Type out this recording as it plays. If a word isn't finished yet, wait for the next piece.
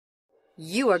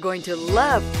You are going to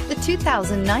love the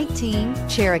 2019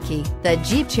 Cherokee. The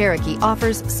Jeep Cherokee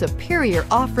offers superior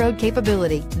off-road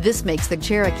capability. This makes the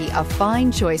Cherokee a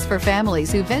fine choice for families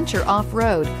who venture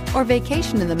off-road or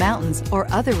vacation in the mountains or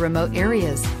other remote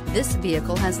areas. This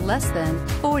vehicle has less than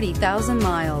 40,000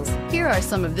 miles. Here are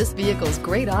some of this vehicle's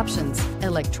great options: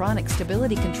 electronic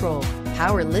stability control,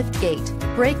 power liftgate,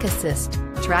 brake assist,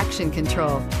 traction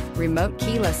control, remote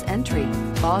keyless entry,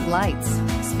 fog lights,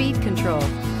 speed control,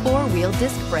 four-wheel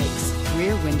disc brakes,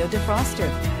 rear window defroster,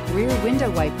 rear window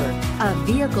wiper. A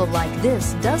vehicle like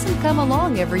this doesn't come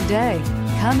along every day.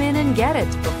 Come in and get it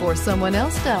before someone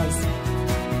else does.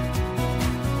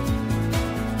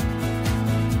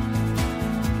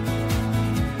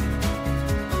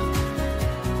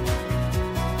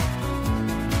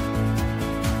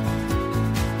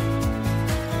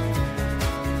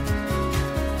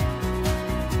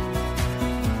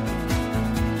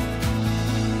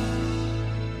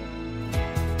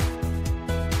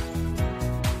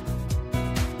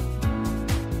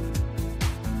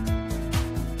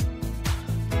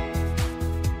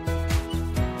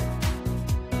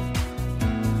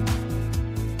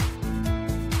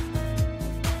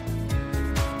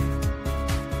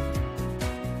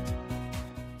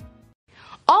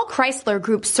 All Chrysler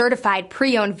Group certified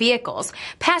pre-owned vehicles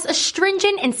pass a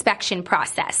stringent inspection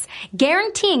process,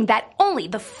 guaranteeing that only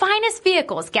the finest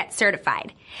vehicles get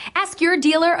certified. Ask your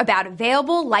dealer about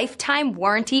available lifetime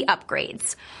warranty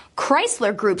upgrades.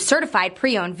 Chrysler Group certified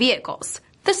pre-owned vehicles,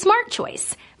 the smart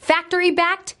choice, factory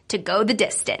backed to go the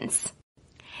distance.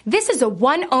 This is a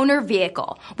one-owner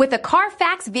vehicle with a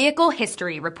CARFAX Vehicle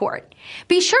History Report.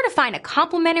 Be sure to find a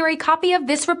complimentary copy of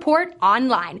this report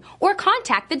online or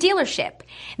contact the dealership.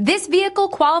 This vehicle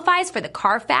qualifies for the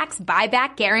CARFAX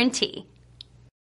buyback guarantee.